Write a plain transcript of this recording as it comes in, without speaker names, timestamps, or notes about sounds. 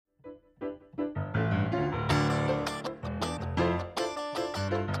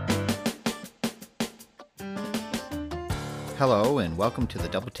Hello, and welcome to the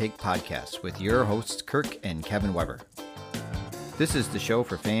Double Take Podcast with your hosts, Kirk and Kevin Weber. This is the show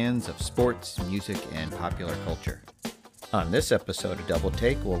for fans of sports, music, and popular culture. On this episode of Double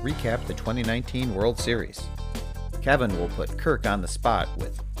Take, we'll recap the 2019 World Series. Kevin will put Kirk on the spot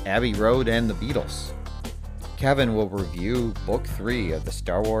with Abbey Road and the Beatles. Kevin will review Book 3 of the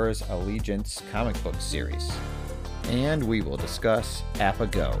Star Wars Allegiance comic book series. And we will discuss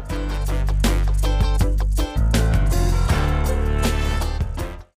APA-Go.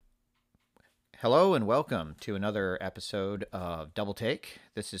 Hello and welcome to another episode of Double Take.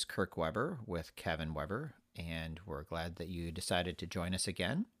 This is Kirk Weber with Kevin Weber, and we're glad that you decided to join us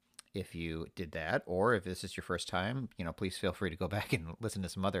again. If you did that, or if this is your first time, please feel free to go back and listen to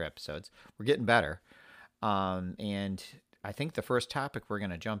some other episodes. We're getting better. And I think the first topic we're going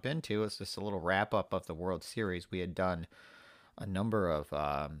to jump into is just a little wrap up of the World Series. We had done a number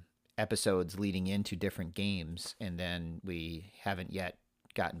of episodes leading into different games, and then we haven't yet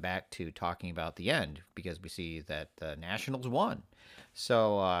gotten back to talking about the end because we see that the Nationals won.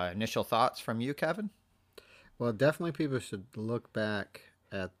 So initial thoughts from you, Kevin? Well, definitely people should look back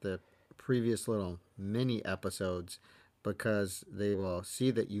at the previous little mini episodes because they will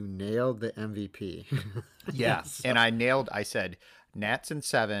see that you nailed the MVP. Yeah, so. And I said Nats in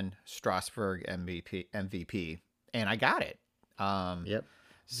 7, Strasburg MVP, and I got it. Yep.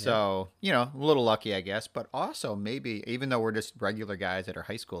 So, a little lucky, I guess, but also maybe, even though we're just regular guys that are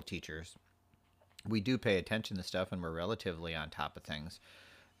high school teachers, we do pay attention to stuff and we're relatively on top of things.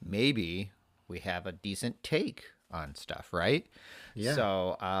 Maybe we have a decent take on stuff, right? Yeah.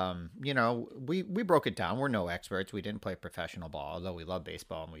 So, we broke it down. We're no experts. We didn't play professional ball, although we love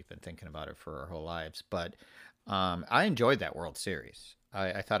baseball and we've been thinking about it for our whole lives. But I enjoyed that World Series.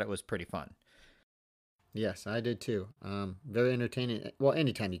 I thought it was pretty fun. Yes, I did too. Very entertaining. Well,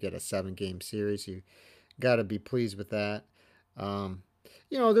 anytime you get a 7-game series, you got to be pleased with that.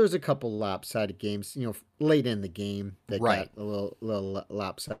 There's a couple lopsided games, late in the game that got a little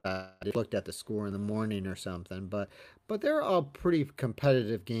lopsided. Looked at the score in the morning or something, but they're all pretty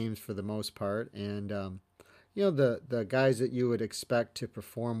competitive games for the most part. And, the guys that you would expect to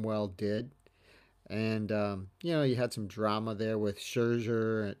perform well did. And, you had some drama there with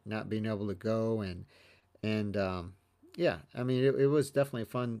Scherzer not being able to go and it was definitely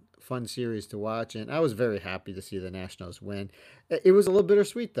a fun series to watch, and I was very happy to see the Nationals win. It was a little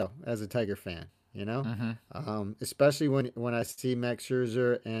bittersweet though, as a Tiger fan, especially when I see Max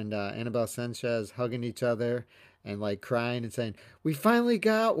Scherzer and Anibal Sanchez hugging each other and like crying and saying, "We finally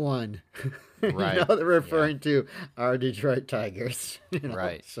got one." Right. They're referring to our Detroit Tigers.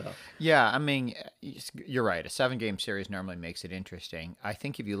 Right. So. Yeah, you're right. A 7-game series normally makes it interesting. I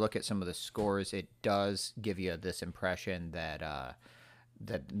think if you look at some of the scores, it does give you this impression that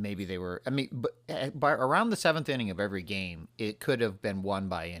that maybe they were. But by around the 7th inning of every game, it could have been won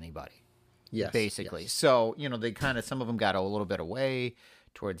by anybody. Yes. Basically. Yes. So they some of them got a little bit away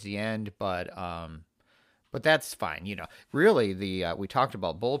towards the end, but that's fine. Really we talked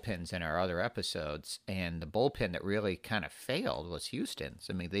about bullpens in our other episodes, and the bullpen that really kind of failed was Houston's.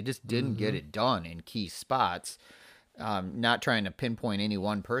 They just didn't get it done in key spots. Not trying to pinpoint any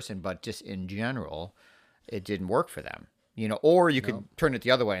one person, but just in general, it didn't work for them. Or you could turn it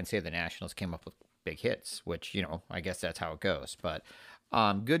the other way and say the Nationals came up with big hits, which, I guess that's how it goes. But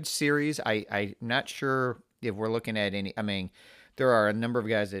good series. I'm not sure if we're looking at any, there are a number of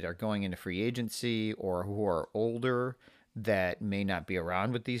guys that are going into free agency or who are older that may not be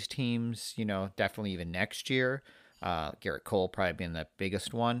around with these teams, definitely even next year. Garrett Cole probably being the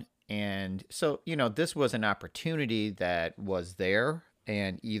biggest one. And so, this was an opportunity that was there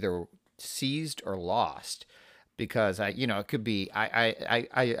and either seized or lost because it could be,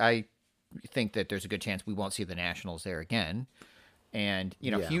 I think that there's a good chance we won't see the Nationals there again. And,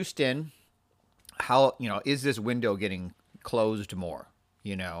 Houston, how, is this window getting closed more,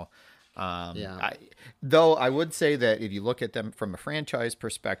 though I would say that if you look at them from a franchise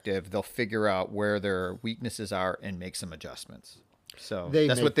perspective, they'll figure out where their weaknesses are and make some adjustments. So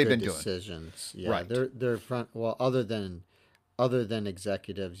that's what they've been doing. Decisions. Yeah, right. They're front. Well, other than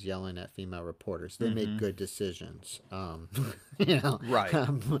executives yelling at female reporters, they make good decisions. Right.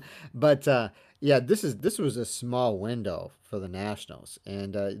 But this was a small window for the Nationals,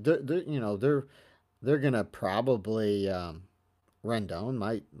 and they're gonna probably Rendon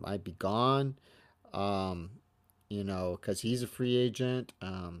might be gone, because he's a free agent.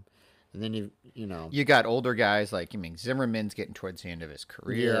 And then you got older guys like Zimmerman's getting towards the end of his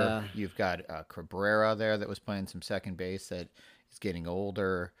career. Yeah. You've got Cabrera there that was playing some second base that is getting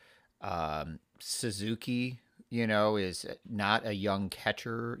older. Suzuki is not a young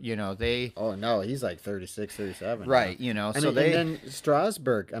catcher. They Oh no, he's like 36, 37 now. right. So And they then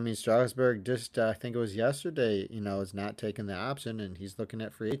Strasburg. I mean, Strasburg just I think it was yesterday. Is not taking the option, and he's looking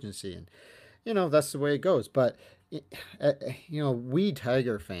at free agency, and that's the way it goes. But we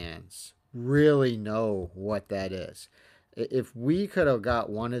Tiger fans really know what that is. If we could have got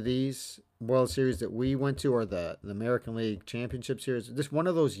one of these World Series that we went to, or the American League Championship Series, just one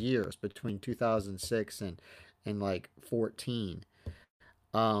of those years between 2006 and like 14,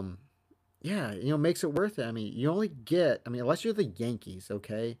 um, yeah, makes it worth it. I mean, you only get, I mean, unless you're the Yankees,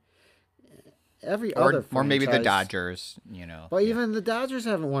 okay? Every other or maybe the franchise, Dodgers. well, Yeah. even the Dodgers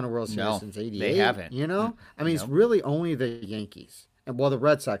haven't won a World Series No, since they '88. haven't. I mean, it's Nope. really only the Yankees, and well, the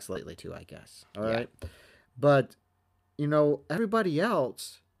Red Sox lately too, I guess. All Yeah. right, but everybody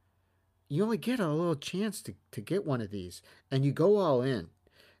else, you only get a little chance to get one of these, and you go all in.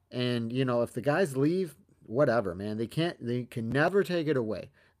 And if the guys leave, whatever, man, they can never take it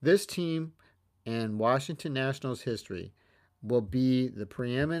away. This team and Washington Nationals history will be the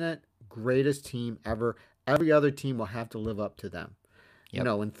preeminent greatest team ever. Every other team will have to live up to them. Yep.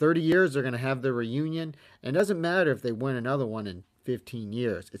 In 30 years they're going to have their reunion, and it doesn't matter if they win another one in 15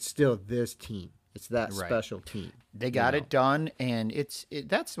 years. It's still this team. It's that Right. special team. They got it done, and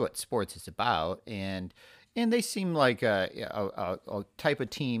that's what sports is about. And they seem like a type of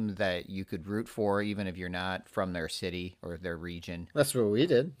team that you could root for, even if you're not from their city or their region. That's what we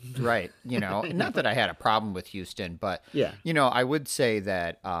did. Right. Not that I had a problem with Houston, but, Yeah. I would say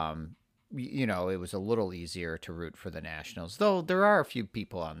that, it was a little easier to root for the Nationals, though there are a few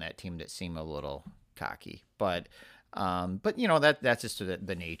people on that team that seem a little cocky. But that's just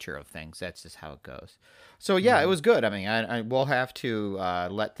the nature of things. That's just how it goes. So yeah, it was good. I mean, I will have to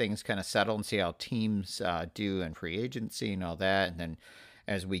let things kind of settle and see how teams do in free agency and all that, and then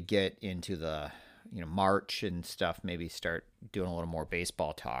as we get into the March and stuff, maybe start doing a little more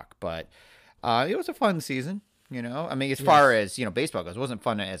baseball talk. But it was a fun season. I mean, as far as baseball goes, it wasn't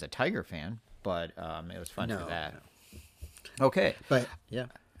fun as a Tiger fan, but it was fun for that. No. Okay. But yeah.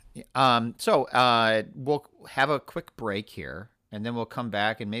 So we'll have a quick break here, and then we'll come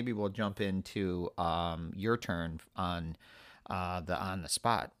back, and maybe we'll jump into your turn on the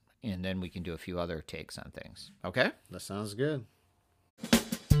spot, and then we can do a few other takes on things. Okay? That sounds good.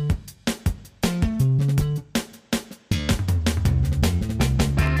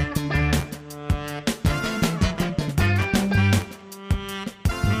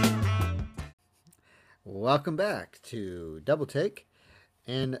 Welcome back to Double Take,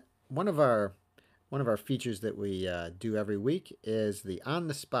 and one of our features that we do every week is the on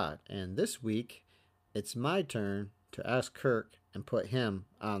the spot. And this week, it's my turn to ask Kirk and put him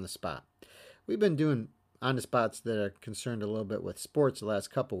on the spot. We've been doing on the spots that are concerned a little bit with sports the last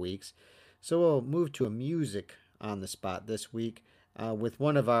couple weeks, so we'll move to a music on the spot this week with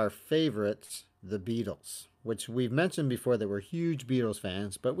one of our favorites, the Beatles, which we've mentioned before that we're huge Beatles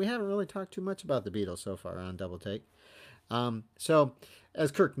fans, but we haven't really talked too much about the Beatles so far on Double Take. So,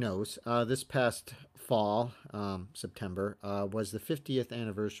 as Kirk knows, this past fall, September, was the 50th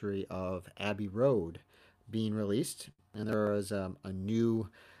anniversary of Abbey Road being released, and there was a new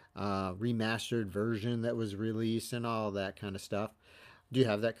remastered version that was released and all that kind of stuff. Do you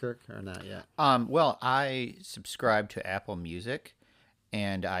have that, Kirk, or not yet? Well, I subscribe to Apple Music,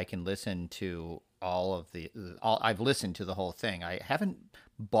 and I can listen to I've listened to the whole thing. I haven't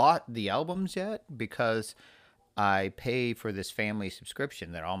bought the albums yet because I pay for this family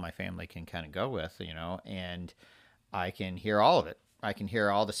subscription that all my family can kind of go with, and I can hear all of it. I can hear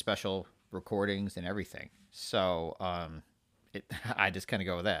all the special recordings and everything. So I just kind of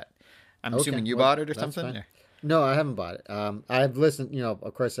go with that. I'm assuming you bought it or something? Fine. No, I haven't bought it. I've listened,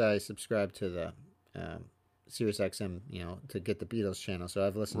 of course I subscribe to the Sirius XM, to get the Beatles channel. So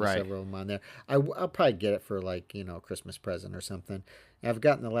I've listened to several of them on there. I'll probably get it for like, a Christmas present or something. I've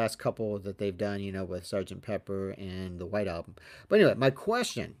gotten the last couple that they've done, with Sgt. Pepper and the White Album. But anyway, my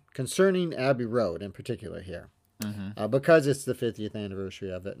question concerning Abbey Road in particular here, because it's the 50th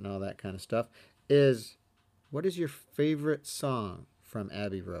anniversary of it and all that kind of stuff, is what is your favorite song from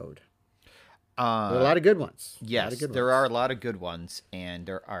Abbey Road? There are a lot of good ones. Yes, there are a lot of good ones, and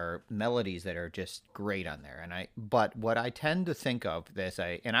there are melodies that are just great on there. But what I tend to think of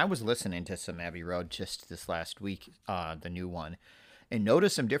I was listening to some Abbey Road just this last week, the new one, and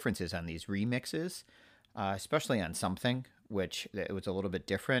noticed some differences on these remixes, especially on Something, which it was a little bit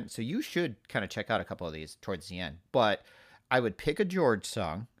different. So you should kind of check out a couple of these towards the end. But I would pick a George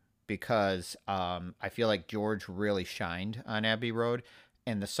song because I feel like George really shined on Abbey Road.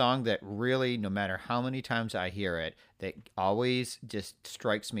 And the song that really, no matter how many times I hear it, that always just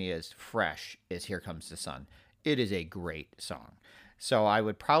strikes me as fresh is Here Comes the Sun. It is a great song. So I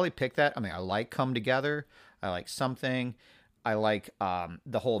would probably pick that. I mean, I like Come Together. I like Something. I like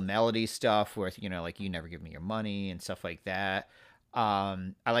the whole melody stuff with, like You Never Give Me Your Money and stuff like that. I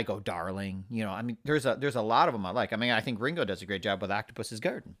like Oh Darling. I mean, there's a lot of them I like. I mean, I think Ringo does a great job with Octopus's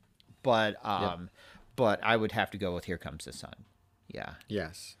Garden. But Yep. but I would have to go with Here Comes the Sun. Yeah.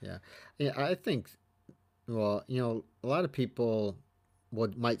 Yes. Yeah. Yeah. I think. Well, a lot of people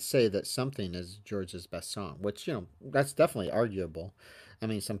might say that Something is George's best song, which that's definitely arguable. I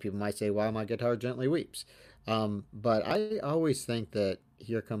mean, some people might say, "While My Guitar Gently Weeps," but I always think that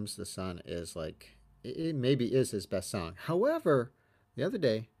 "Here Comes the Sun" is like it maybe is his best song. However, the other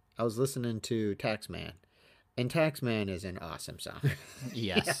day I was listening to Taxman, and Taxman is an awesome song.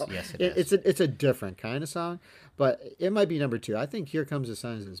 you Yes, know, yes it it, is. it's a different kind of song, but it might be number two. I think "Here Comes the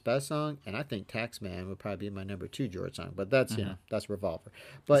Sun" is his best song, and I think "Taxman" would probably be my number two George song. But that's Hmm. that's Revolver.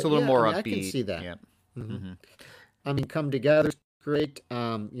 It's a But little yeah, I more mean, I can upbeat. see that. Yep. hmm Hmm. I mean, "Come Together's" great.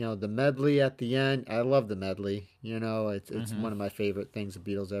 The medley at the end, I love the medley. It's Hmm. one of my favorite things the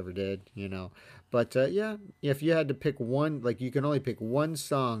Beatles ever did. But yeah, if you had to pick one, like you can only pick one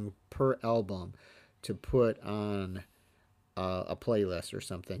song per album to put on a playlist or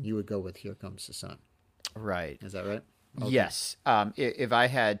something, you would go with "Here Comes the Sun." Right. Is that right? Okay. Yes. If I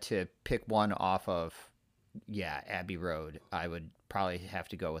had to pick one off of, yeah, Abbey Road, I would probably have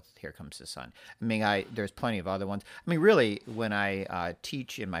to go with Here Comes the Sun. I mean, there's plenty of other ones. I mean, really, when I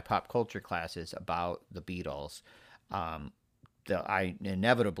teach in my pop culture classes about the Beatles, um, I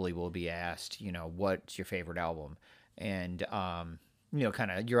inevitably will be asked, what's your favorite album? And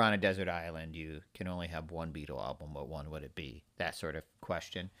kind of, you're on a desert island, you can only have one Beatle album. What one would it be? That sort of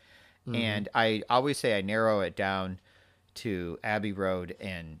question. Mm-hmm. And I always say I narrow it down to Abbey Road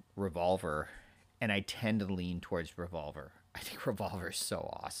and Revolver, and I tend to lean towards Revolver. I think Revolver is so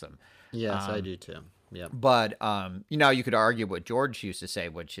awesome. Yes, I Um, do too. Yep. but you could argue what George used to say,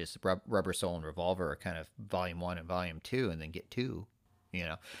 which is Rubber Soul and Revolver are kind of volume one and volume two, and then get two. You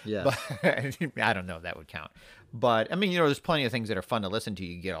know, but Yes. I don't know if that would count. But I mean, there's plenty of things that are fun to listen to.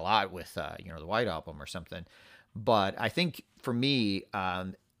 You get a lot with the White Album or something. But I think for me,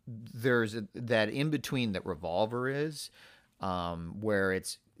 there's that in between that Revolver is, where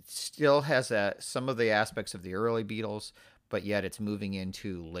it still has some of the aspects of the early Beatles, but yet it's moving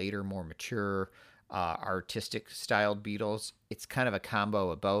into later, more mature, artistic styled Beatles. It's kind of a combo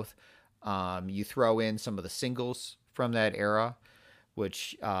of both. You throw in some of the singles from that era,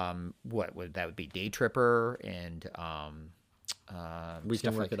 which what would that would be Day Tripper and We can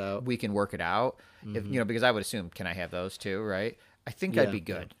stuff work like it out. We Can Work It Out. If Mm-hmm. because I would assume, can I have those too, right? I think I'd Yeah. be Yeah.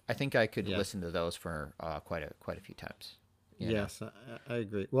 good. I think I could Yeah. listen to those for quite a few times. You know. Yes, I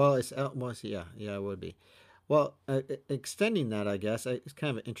agree. Well, yeah, yeah, it would be. Well, extending that, I guess, it's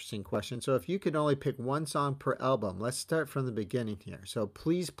kind of an interesting question. So, if you could only pick one song per album, let's start from the beginning here. So,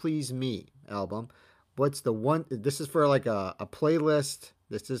 "Please Please Me" album, what's the one? This is for like a playlist.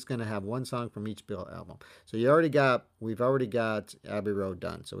 This is going to have one song from each Bill album. So, we've already got Abbey Road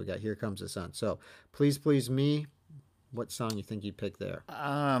done. So, we got "Here Comes the Sun." So, "Please Please Me," what song you think you'd pick there?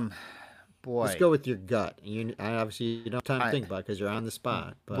 Um, Let's boy, go with your gut. Obviously you don't have time to I think about it because you're on the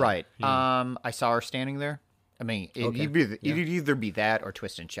spot. But right. I saw her standing there. I mean, okay, yeah, it'd either be that or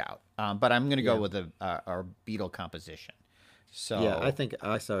Twist and Shout. But I'm gonna go yeah, with our Beatle composition. yeah. I So, think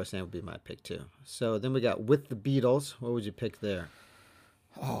I Saw Sam would be my pick too. So then we got "With the Beatles." What would you pick there?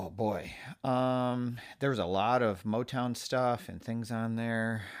 oh boy, there's a lot of Motown stuff and things on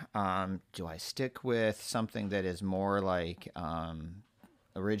there. Do I stick with something that is more like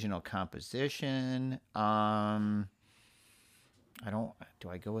original composition? I don't. Do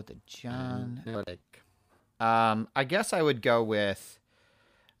I go with the John? Like, I guess I would go with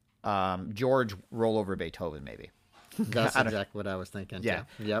George Roll Over Beethoven, maybe. that's I don't, exactly what I was thinking yeah,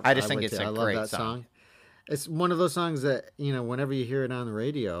 too. Yep, I I just think would it's too. a I love great that song. song. It's one of those songs that whenever you hear it on the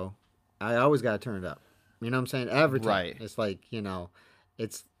radio, I always got to turn it up. You know what I'm saying? Every time. Right. It's like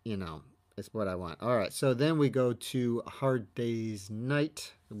it's it's what I want. All right, so then we go to "Hard Day's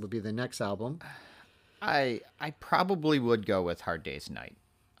Night." It would be the next album. I probably would go with Hard Day's Night.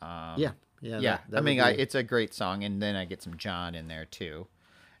 Yeah, Um, yeah, yeah, I that would mean, be it's a great song, and then I get some John in there too.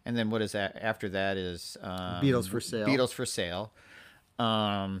 And then what is that? After that is Beatles for Sale. Beatles for Sale.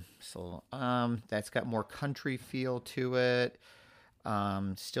 That's got more country feel to it.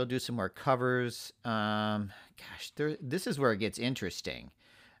 Still do some more covers. This is where it gets interesting.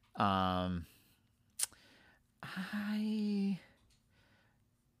 Um, I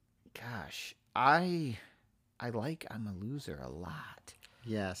gosh, I like I'm a Loser a lot.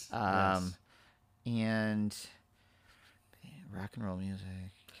 Yes, Um, yes. and rock and roll music.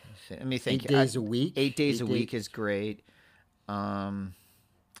 Let me think. 8 days a week. 8 days a 8 days. week is great. Um,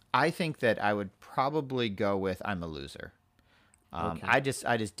 I think that I would probably go with "I'm a Loser." Okay. I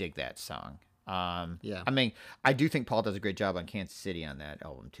just dig that song. Yeah. I mean, I do think Paul does a great job on Kansas City on that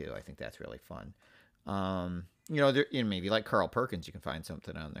album too. I think that's really fun. Maybe like Carl Perkins, you can find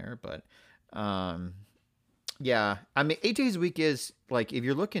something on there, but um, yeah, I mean, 8 days a week is like if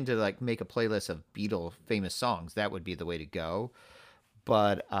you're looking to like make a playlist of Beatle famous songs, that would be the way to go.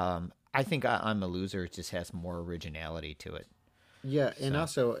 But I think I'm a Loser just has more originality to it. Yeah, and So,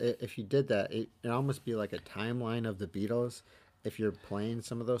 also if you did that, it almost be like a timeline of the Beatles if you're playing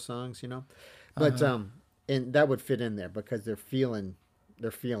some of those songs, you know. But uh, and that would fit in there because they're feeling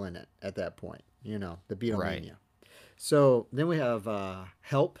it at that point, you know, the right. Beatlemania. So then we have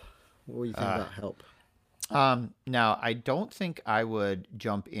Help. What do you think Uh, about Help? Now, I don't think I would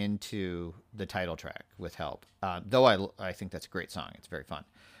jump into the title track with Help, though I think that's a great song. It's very fun.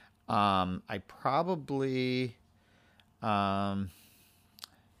 I probably um,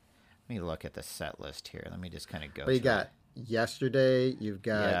 let me look at the set list here. Let me just kind of go Well, you through it. got Yesterday.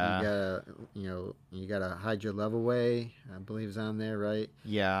 Yeah, You got to Hide Your Love Away. I believe is on there, right?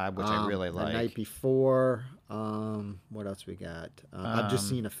 yeah, which I really The Night like. Before. What else we got? I've Just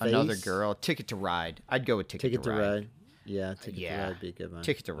Seen a Another Face. Girl, Ticket to Ride. I'd go with Ticket to Ticket to Ride. Ride. Yeah, Ticket to Yeah, Ride be a good one.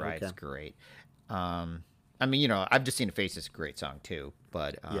 Ticket to Ride's Okay. great. I mean, I've just seen a Face is a great song too,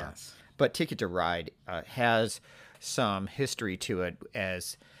 Yes. but Ticket to Ride has some history to it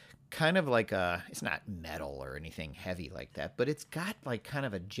as kind of like it's not metal or anything heavy like that, but it's got like kind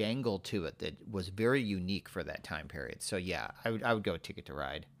of a jangle to it that was very unique for that time period. So yeah, I would go with Ticket to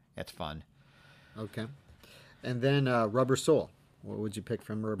Ride. That's fun. Okay. And then Rubber Soul. What would you pick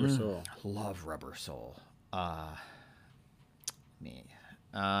from Rubber Soul? Love Rubber Soul. Me.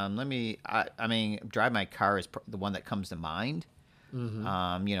 Let me. I mean, Drive My Car is the one that comes to mind.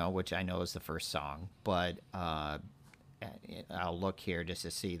 Mm-hmm. Which I know is the first song, but I'll look here just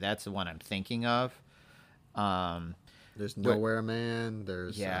to see. That's the one I'm thinking of. Um, There's but Nowhere Man.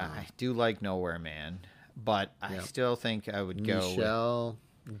 There's yeah, I do like Nowhere Man, but I yeah, still think I would go with Michelle,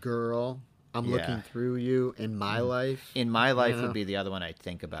 Girl. I'm yeah. Looking Through You. In My Life. In My You Life would know. be the other one I'd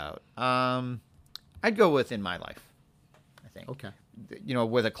think about. I'd go with In My Life. I think Okay.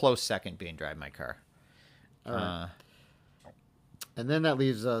 with a close second being Drive My Car. All right. Uh, And then that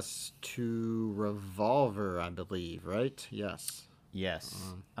leaves us to Revolver, I believe, right? Yes. yes.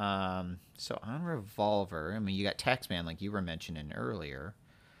 So on Revolver, I mean, you got Taxman, like you were mentioning earlier.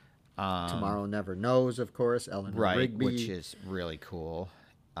 Tomorrow Never Knows, of course. Eleanor Right, which Rigby. is really cool.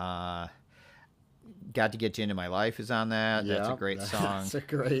 Got to Get You Into My Life is on that. That's a Yeah, great song. that's a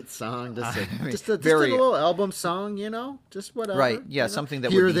great song. Just a, I mean, just a, just a very little album song, you know, just whatever. right. Yeah, You know, something that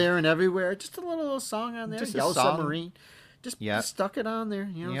would here, be there, and everywhere. Just a little song on there. just a Yellow song. Submarine. Just Yep. stuck it on there.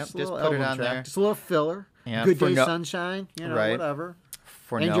 You know, Yep. just a Just little put it album on track. there. Just a little filler. Yeah. Good For Day no Sunshine. You know, right. whatever.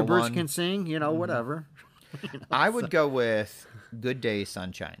 For Angel no Birds one. Can Sing. You know, whatever. I would go with Good Day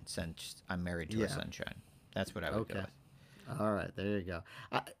Sunshine since I'm married to a Yeah. sunshine. That's what I would go Okay. with. All right, there you go.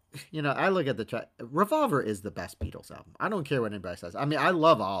 I look at the track. Revolver is the best Beatles album. I don't care what anybody says. I mean, I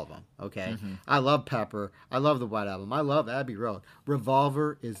love all of them. Okay, I love Pepper. I love the White Album. I love Abbey Road.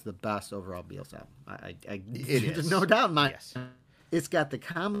 Revolver is the best overall Beatles album. It There's is. no doubt in my. Yes. It's got the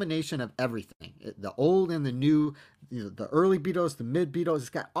combination of everything, the old and the new, the early Beatles, the mid Beatles. It's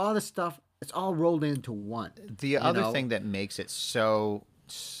got all the stuff. It's all rolled into one. The other thing that makes it so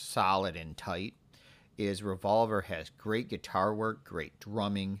solid and tight is Revolver has great guitar work, great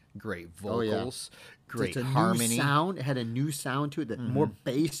drumming, great Oh yeah. vocals, great It's a harmony. new sound. It had a new sound to it, that more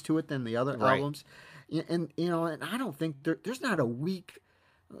bass to it than the other Right. albums. And and I don't think there's not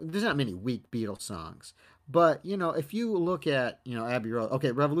there's not many weak Beatles songs. But if you look at Abbey Road,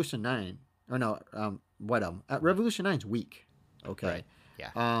 okay, Revolution 9, or no, White Album, Revolution 9's weak. Okay. Right.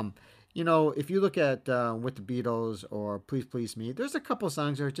 Yeah. If you look at With the Beatles or Please Please Me, there's a couple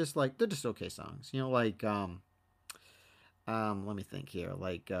songs that are just like they're just okay songs. Like let me think here,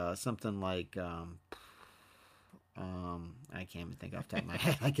 like something like I can't even think off the top of my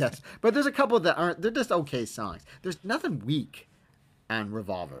head, I guess. But there's a couple that aren't. They're just okay songs. There's nothing weak on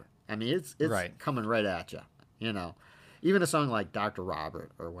Revolver. I mean, it's Right. coming right at you. Even a song like Dr.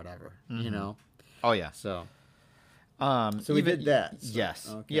 Robert or whatever. Oh yeah. So So we did that. So, yes.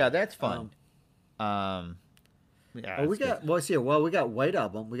 okay. Yeah, that's fun. Yeah. Oh, we that's good. got. Well, let's see. Well, we got White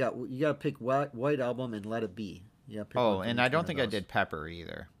Album. You got to pick White Album and Let It Be. Yeah. Oh, and I don't think I did Pepper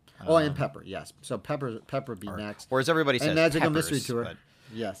either. Oh, and Pepper. Yes. So Pepper be next. Or as everybody says, And Magical Peppers, Mystery Tour. but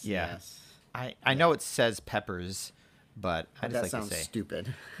Yes. Yeah. Yes. I know it says Peppers, but I That just like sounds to say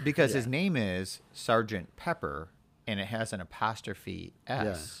stupid. because Yeah. his name is Sergeant Pepper, and it has an apostrophe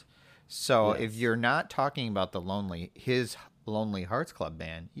S. So if Yes. you're not talking about his Lonely Hearts Club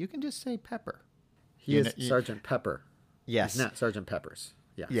Band, you can just say Pepper. He You know, is Sergeant Pepper. He's yes, not Sergeant Peppers.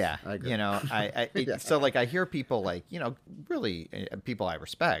 Yes, yeah. I agree. You know, Yeah. so like I hear people like really people I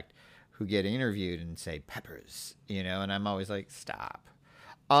respect who get interviewed and say Peppers, and I'm always like, stop.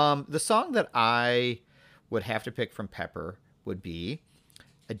 The song that I would have to pick from Pepper would be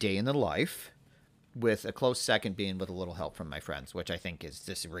A Day in the Life, with a close second being With a Little Help from My Friends, which I think is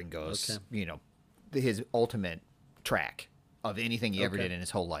this Okay. Ringo's, his ultimate track of anything he ever Okay. did in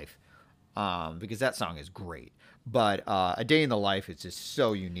his whole life. Because that song is great. But A Day in the Life is just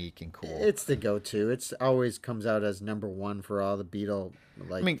so unique and cool. It's the go-to. It's always comes out as number one for all the Beatle I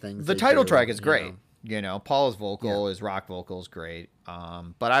like mean, things the they title do. track is great. Paul's vocal, Yeah. his rock vocal is great.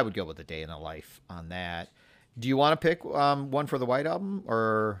 But I would go with A Day in the Life on that. Do you want to pick one for the White Album,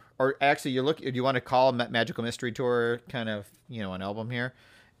 or actually do you want to call Magical Mystery Tour kind of an album here,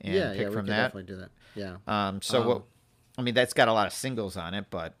 and Yeah. pick Yeah. We from can that? definitely do that. Yeah. So what? Um, I mean, that's got a lot of singles on it,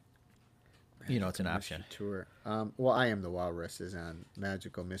 but it's an Mystery option, Tour. Well, I Am the Walrus is on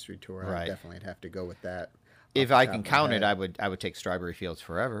Magical Mystery Tour. I right? definitely have to go with that off If the I top can of my count it, head. I would take Strawberry Fields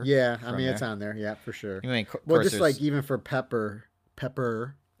Forever. Yeah, I From mean it's there. on there. Yeah, for sure. I mean, of Well, course, just like there's even for Pepper,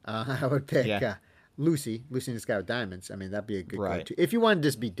 I would pick yeah, Lucy in the Sky with Diamonds. I mean that'd be a good right. go-to if you want to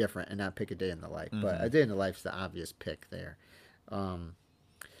just be different and not pick A Day in the Life. But Hmm. A Day in the Life's the obvious pick there. Um,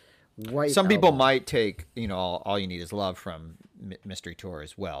 White Some people Album. might take All You Need Is Love from Mystery Tour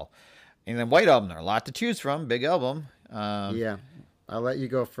as well, and then White Album. There are a lot to choose from. Big album. Yeah, I'll let you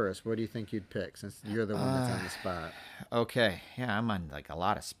go first. What do you think you'd pick since you're the one that's on the spot? Okay, yeah, I'm on like a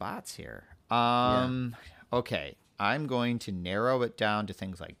lot of spots here. Yeah. Okay, I'm going to narrow it down to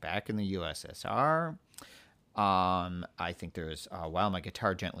things like Back in the USSR. I think there's While My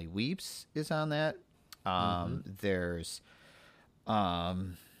Guitar Gently Weeps is on that. Mm-hmm. There's let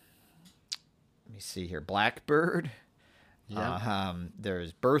me see here, Blackbird. Yeah.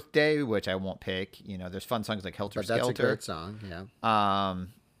 There's Birthday, which I won't pick. There's fun songs like Helter But that's a Skelter. great song. Yeah.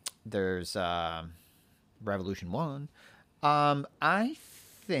 There's Revolution 1. I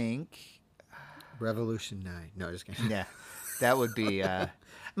think, Revolution 9. No, just kidding. yeah, that would be. I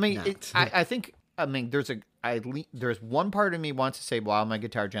mean, Not. I think. I mean, there's one part of me wants to say "While My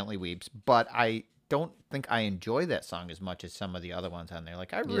Guitar Gently Weeps," but I don't think I enjoy that song as much as some of the other ones on there.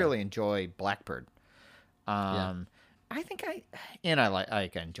 Like I Yeah. really enjoy Blackbird. Yeah. I think I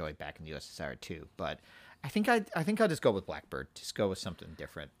enjoy Back in the USSR too, but I think I'll just go with Blackbird. Just go with something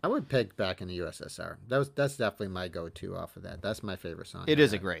different. I would pick Back in the USSR. That's definitely my go-to off of that. That's my favorite song. It on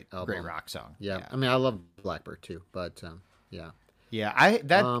is a that great album. rock song. Yeah. Yeah. I mean, I love Blackbird too, but yeah. Yeah,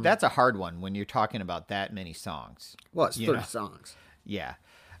 Um, that's a hard one when you're talking about that many songs. Well, it's You 30 know. songs. Yeah.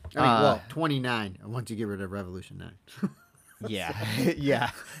 I mean, Uh, 29 once you get rid of Revolution 9. Yeah.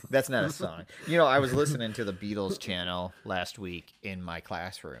 Yeah. That's not a song. I was listening to the Beatles channel last week in my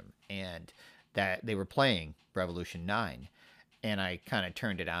classroom, and that they were playing Revolution 9, and I kind of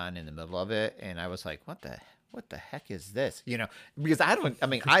turned it on in the middle of it, and I was like, what the heck is this? Because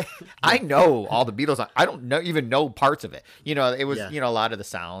I know all the Beatles. I don't even know parts of it. It was, Yeah. a lot of the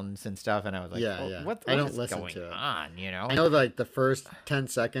sounds and stuff. And I was like, Yeah, well, yeah. what I don't is listen going to it. on? I know like the first 10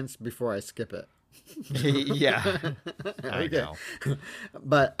 seconds before I skip it. Yeah, I Okay. know.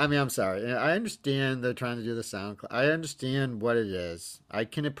 But I mean, I'm sorry. I understand they're trying to do the sound. I understand what it is. I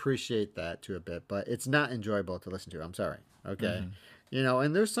can appreciate that to a bit, but it's not enjoyable to listen to. I'm sorry. Okay.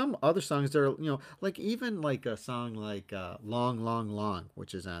 And there's some other songs that are, like even like a song like Long, Long, Long,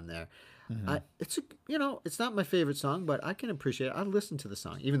 which is on there. It's not my favorite song, but I can appreciate it. I listen to the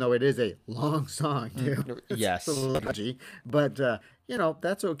song, even though it is a long song too. Yes. It's a little dodgy, but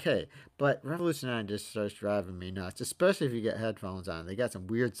that's okay. But Revolution 9 just starts driving me nuts, especially if you get headphones on. They got some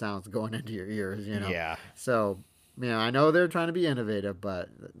weird sounds going into your ears. Yeah. So, I know they're trying to be innovative, but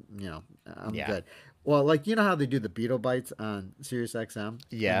I'm Yeah. good. Well, like how they do the Beetle Bites on Sirius XM.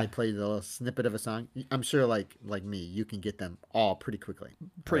 Yeah. And they play the little snippet of a song. I'm sure, like me, you can get them all pretty quickly.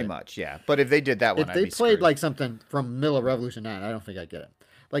 Pretty right? much, yeah. But if they did that one, If I'd they be played screwed. like something from middle of Revolution 9, I don't think I'd get it.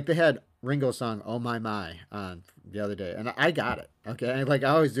 Like they had Ringo's song "Oh My My" on the other day, and I got it. Okay, and like I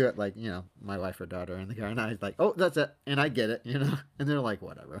always do it. Like my wife or daughter in the car, and I was like, "Oh, that's it," and I get it. And they're like,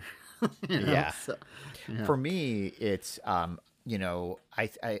 "Whatever." Yeah. So, yeah. For me, it's I'm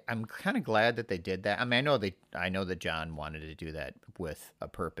kind of glad that they did that. I mean, I know that John wanted to do that with a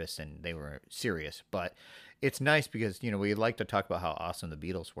purpose, and they were serious. But it's nice because we like to talk about how awesome the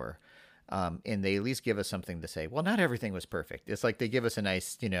Beatles were, and they at least give us something to say. Well, not everything was perfect. It's like they give us a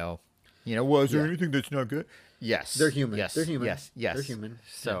nice, was there Yeah. anything that's not good? Yes, They're human. Yes, They're human. Yes, yes, They're human.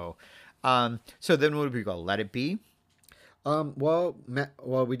 So, so then what do we go? Let It Be. Well,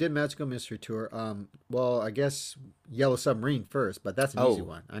 we did Magical Mystery Tour. Well, I guess Yellow Submarine first, but that's an easy Oh,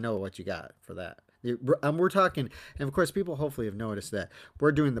 one. I know what you got for that. We're talking, and of course, people hopefully have noticed that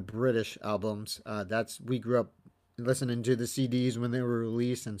we're doing the British albums. We grew up listening to the CDs when they were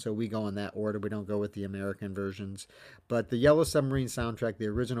released, and so we go in that order. We don't go with the American versions. But the Yellow Submarine soundtrack, the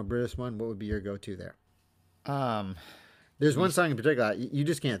original British one, what would be your go-to there? um, There's you. one song in particular you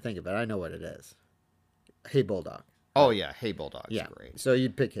just can't think of it. I know what it is. Hey Bulldog. Oh Right. yeah, Hey Bulldog's Yeah. great. So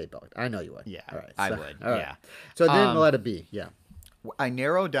you'd pick Hey Bulldog. I know you would. Yeah, All right. I So would. all right. Yeah. So then Um, Let It Be. Yeah. I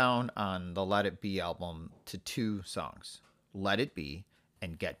narrowed down on the Let It Be album to two songs, Let It Be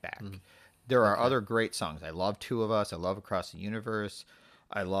and Get Back. Mm, There are okay. other great songs. I love Two of Us. I love Across the Universe.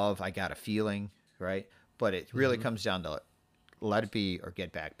 I love I Got a Feeling, right? But it really Hmm. comes down to Let It Be or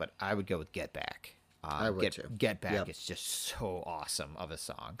Get Back. But I would go with Get Back. I would too. Get Back Yep. is just so awesome of a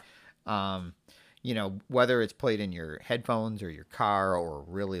song. Um, whether it's played in your headphones or your car or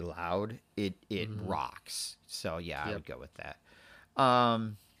really loud, it Hmm. rocks. So yeah, I Yep. would go with that.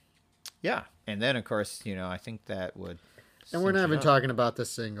 Um, yeah, and then of course, I think that would And we're cinch not it even up. talking about the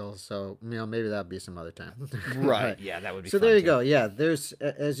singles, so maybe that'll be some other time. Right. Right. Yeah, that would be So there fun you too. go. Yeah.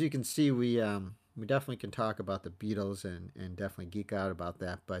 As you can see, we definitely can talk about the Beatles and definitely geek out about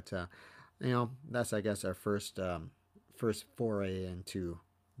that. But that's, I guess, our first foray into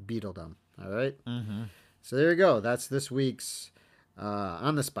Beatledom. All right. Hmm. So there you go. That's this week's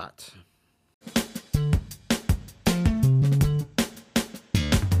on the spot.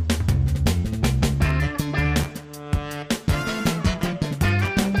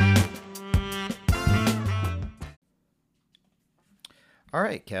 All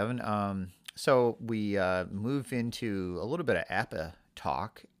right, Kevin. So we move into a little bit of APA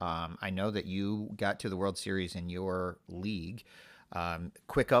talk. I know that you got to the World Series in your league.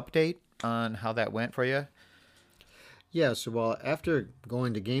 Quick update on how that went for you. Yeah, so well, after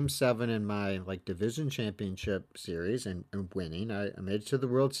going to Game Seven in my like division championship series and winning, I made it to the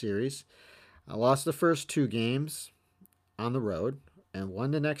World Series. I lost the first two games on the road and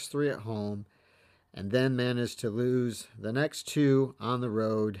won the next three at home, and then managed to lose the next two on the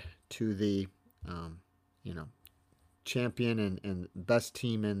road to the, um, you know, champion and best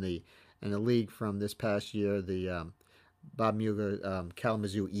team in the league from this past year, the Bob Mueller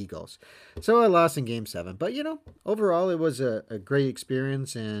Kalamazoo Eagles. So I lost in Game Seven, but overall it was a great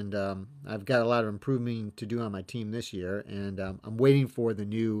experience, and I've got a lot of improving to do on my team this year, and I'm waiting for the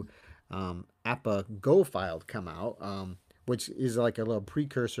new APA Go file to come out, which is like a little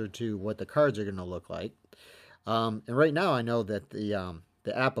precursor to what the cards are going to look like. And right now, I know that the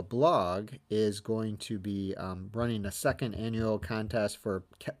APA blog is going to be running a second annual contest for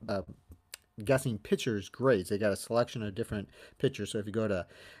guessing pitchers' grades. They got a selection of different pitchers. So if you go to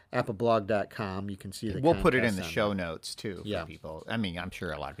apablog.com, you can see the We'll put it in contest the on show there. notes too for Yeah. people. I mean, I'm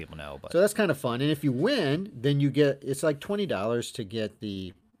sure a lot of people know, but So that's kind of fun. And if you win, then you get it's like $20 to get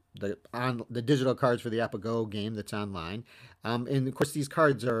the digital cards for the APA Go game that's online. And of course, these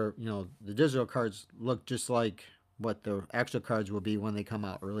cards are the digital cards look just like what the actual cards will be when they come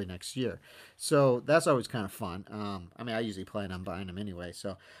out early next year. So that's always kind of fun. I mean, I usually plan on buying them anyway.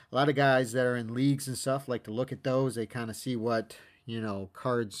 So a lot of guys that are in leagues and stuff like to look at those. They kind of see what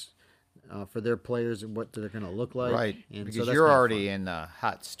cards for their players and what they're going to look like, right, and so because that's you're kind of already fun. in the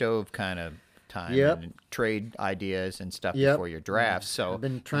hot stove kind of time Yep. and trade ideas and stuff Yep. before your draft. I've So,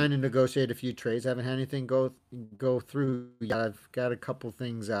 been trying to negotiate a few trades. I haven't had anything go through yet. I've got a couple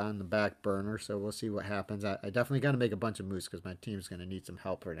things on the back burner, so we'll see what happens. I definitely got to make a bunch of moves because my team's going to need some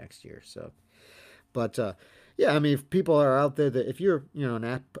help for next year. So, but yeah, I mean, if people are out there that if you're an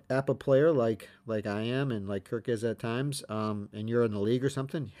APA player like I am and like Kirk is at times, and you're in the league or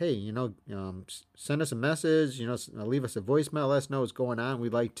something, hey, send us a message. Leave us a voicemail. Let us know what's going on.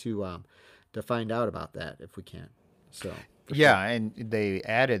 We'd like to find out about that if we can. So for sure. yeah, and they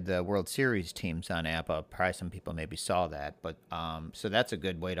added the World Series teams on APA. Probably some people maybe saw that, but so that's a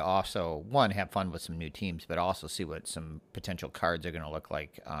good way to also one have fun with some new teams, but also see what some potential cards are going to look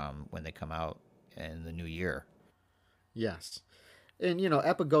like when they come out in the new year. Yes. And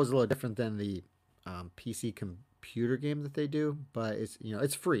Epic Go is a little different than the PC computer game that they do, but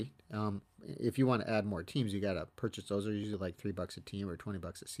it's free. If you want to add more teams, you got to purchase those. Are usually like $3 a team or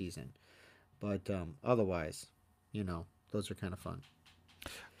 $20 a season. But otherwise, those are kind of fun.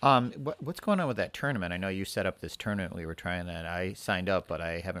 What's going on with that tournament? I know you set up this tournament. We were trying that. I signed up, but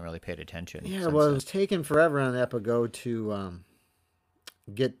I haven't really paid attention Yeah, since well, it then. was taking forever on Epic Go to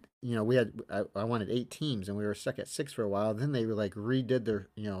get I wanted 8 teams and we were stuck at 6 for a while. Then they were like redid their,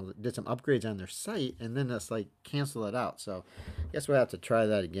 did some upgrades on their site and then just like cancel it out. So I guess we'll have to try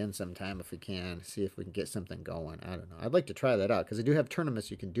that again sometime if we can, see if we can get something going. I don't know. I'd like to try that out because they do have tournaments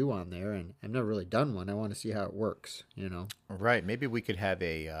you can do on there, and I've never really done one. I want to see how it works. Right. Maybe we could have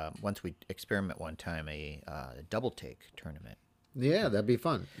once we experiment one time, a double take tournament. Yeah, that'd be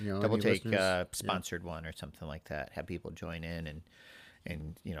fun. Double Any take listeners? Yeah. sponsored one or something like that. Have people join in and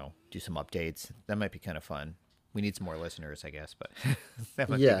do some updates. That might be kind of fun. We need some more listeners, I guess, but that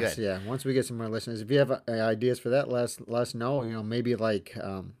might be Yes, good. yeah. Once we get some more listeners, if you have ideas for that, let us know. Maybe like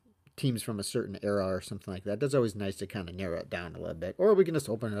teams from a certain era or something like that. That's always nice to kind of narrow it down a little bit. Or we can just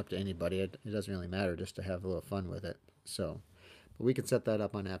open it up to anybody. It doesn't really matter, just to have a little fun with it. So, but we can set that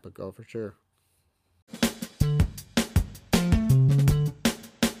up on Apico for sure.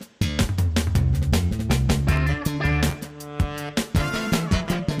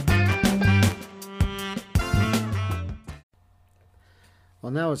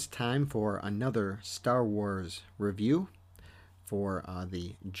 Well, now it's time for another Star Wars review for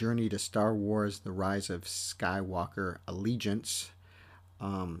the Journey to Star Wars: The Rise of Skywalker Allegiance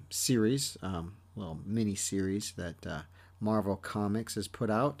series, little mini series that Marvel Comics has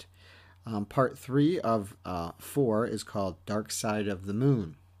put out. Part 3 of 4 is called Dark Side of the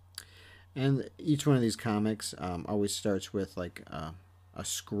Moon. And each one of these comics always starts with like a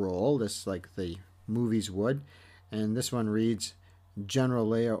scroll, this like the movies would. And this one reads, General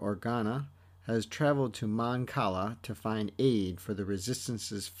Leia Organa has traveled to Mon Cala to find aid for the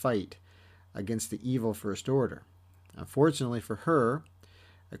Resistance's fight against the evil First Order. Unfortunately for her,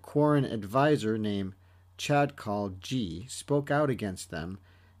 a Quarren advisor named Chadkal G spoke out against them,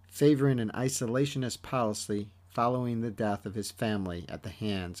 favoring an isolationist policy following the death of his family at the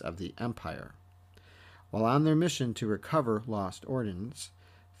hands of the Empire. While on their mission to recover lost ordnance,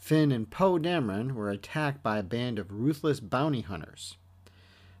 Finn and Poe Dameron were attacked by a band of ruthless bounty hunters.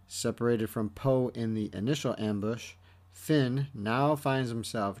 Separated from Poe in the initial ambush, Finn now finds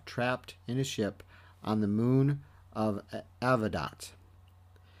himself trapped in a ship on the moon of Avadat.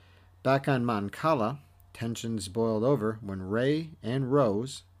 Back on Mon Cala, tensions boiled over when Rey and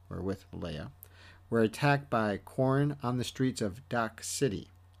Rose, or with Leia, were attacked by Quarren on the streets of Dak City.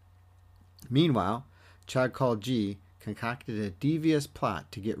 Meanwhile, Chadkal G concocted a devious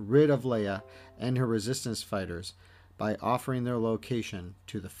plot to get rid of Leia and her resistance fighters by offering their location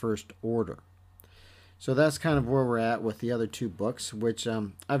to the First Order. So that's kind of where we're at with the other 2 books, which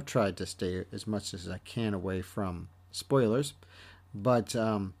I've tried to stay as much as I can away from spoilers, but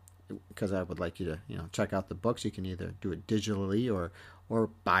because I would like you to check out the books. You can either do it digitally or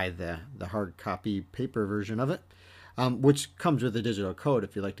buy the hard copy paper version of it, which comes with a digital code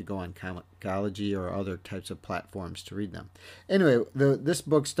if you like to go on Comixology or other types of platforms to read them. Anyway, this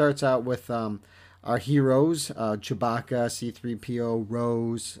book starts out with our heroes, Chewbacca, C-3PO,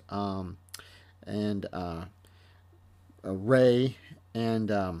 Rose, and Rey,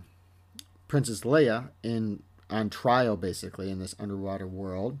 and Princess Leia on trial, basically, in this underwater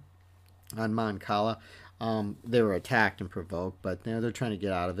world on Mon Cala. They were attacked and provoked, but they're trying to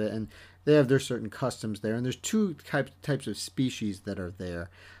get out of it, and they have their certain customs there. And there's 2 types of species that are there,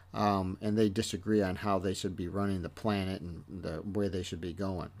 and they disagree on how they should be running the planet and the way they should be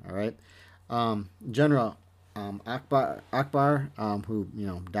going. All right, General Akbar, who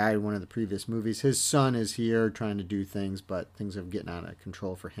died in one of the previous movies. His son is here trying to do things, but things are getting out of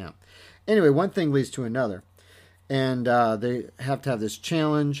control for him. Anyway, one thing leads to another, and they have to have this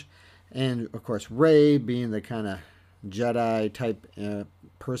challenge. And of course, Rey, being the kind of Jedi type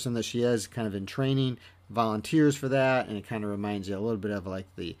person that she is, kind of in training, volunteers for that, and it kind of reminds you a little bit of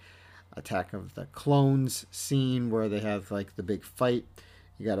like the Attack of the Clones scene where they have like the big fight.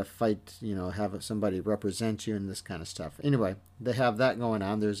 You got to fight, have somebody represent you and this kind of stuff. Anyway, they have that going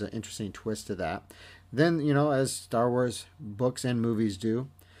on. There's an interesting twist to that. Then, as Star Wars books and movies do,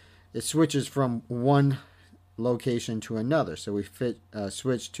 it switches from one location to another. So we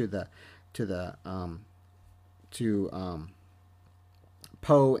switch to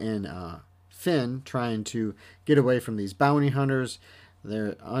Poe and Finn trying to get away from these bounty hunters.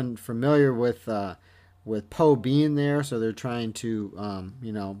 They're unfamiliar with Poe being there, so they're trying to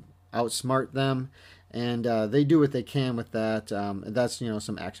outsmart them, and they do what they can with that. That's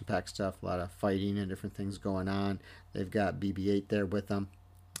some action-packed stuff, a lot of fighting and different things going on. They've got BB-8 there with them.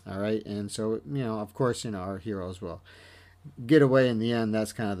 All right, and so of course, our heroes will get away in the end.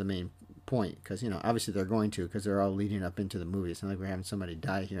 That's kind of the main point, because obviously they're going to, because they're all leading up into the movie. It's not like we're having somebody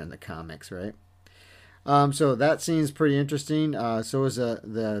die here in the comics, right? So that scene's pretty interesting. So is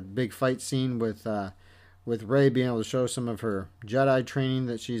the big fight scene with with Rey being able to show some of her Jedi training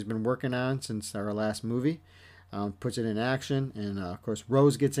that she's been working on since our last movie. Puts it in action, and of course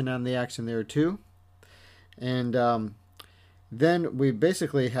Rose gets in on the action there too. And then we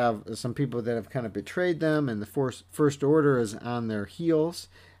basically have some people that have kind of betrayed them, and the First Order is on their heels,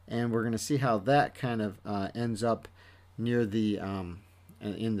 and we're going to see how that kind of ends up near the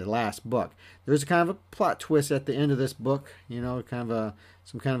in the last book. There's a kind of a plot twist at the end of this book, kind of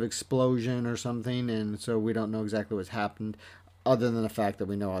some kind of explosion or something, and so we don't know exactly what's happened, other than the fact that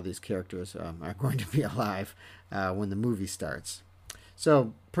we know all these characters are going to be alive when the movie starts.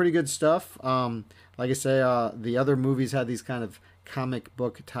 So pretty good stuff. Like I say, the other movies had these kind of comic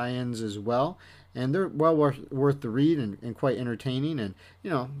book tie-ins as well, and they're well worth the read and quite entertaining. And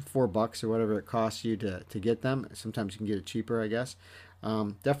 $4 or whatever it costs you to get them. Sometimes you can get it cheaper, I guess.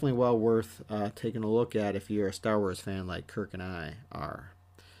 Definitely well worth taking a look at if you're a Star Wars fan like Kirk and I are.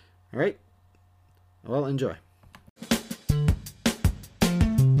 All right. Well, enjoy.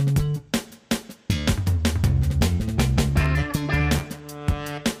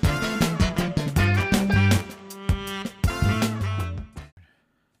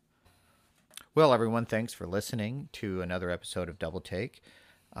 Well, everyone, thanks for listening to another episode of Double Take.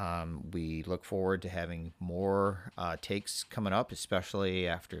 We look forward to having more takes coming up, especially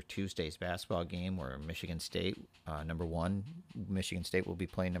after Tuesday's basketball game where Michigan State, number 1, Michigan State will be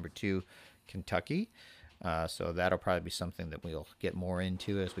playing number 2, Kentucky. So that'll probably be something that we'll get more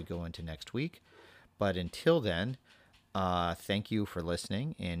into as we go into next week. But until then, thank you for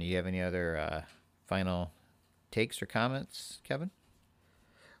listening. And do you have any other final takes or comments, Kevin?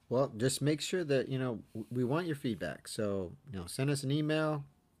 Well, just make sure that, we want your feedback. So, send us an email,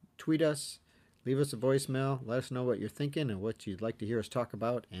 tweet us, leave us a voicemail, let us know what you're thinking and what you'd like to hear us talk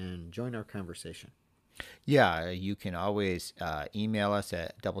about, and join our conversation. Yeah, you can always email us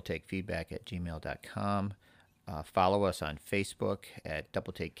at doubletakefeedback@gmail.com. Follow us on Facebook at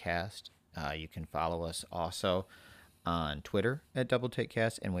DoubleTakeCast. You can follow us also on Twitter at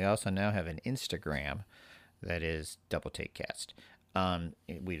DoubleTakeCast, and we also now have an Instagram that is DoubleTakeCast.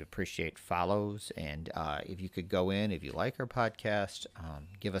 We'd appreciate follows, and if you could go in, if you like our podcast,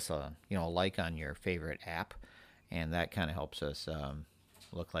 give us a like on your favorite app, and that kind of helps us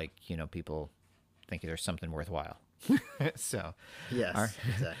look like people think there's something worthwhile. So yes,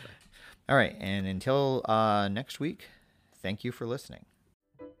 exactly. All right, and until next week, thank you for listening.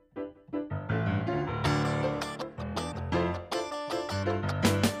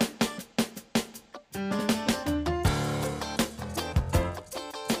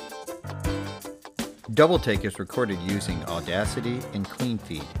 Double Take is recorded using Audacity and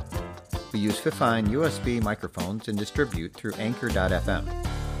CleanFeed. We use Fifine USB microphones and distribute through Anchor.fm.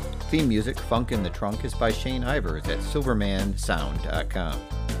 Theme music Funk in the Trunk is by Shane Ivers at silvermansound.com.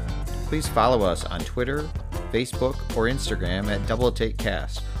 Please follow us on Twitter, Facebook, or Instagram at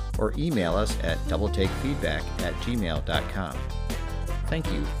DoubleTakeCast, or email us at doubletakefeedback@gmail.com. Thank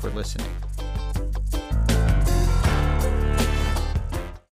you for listening.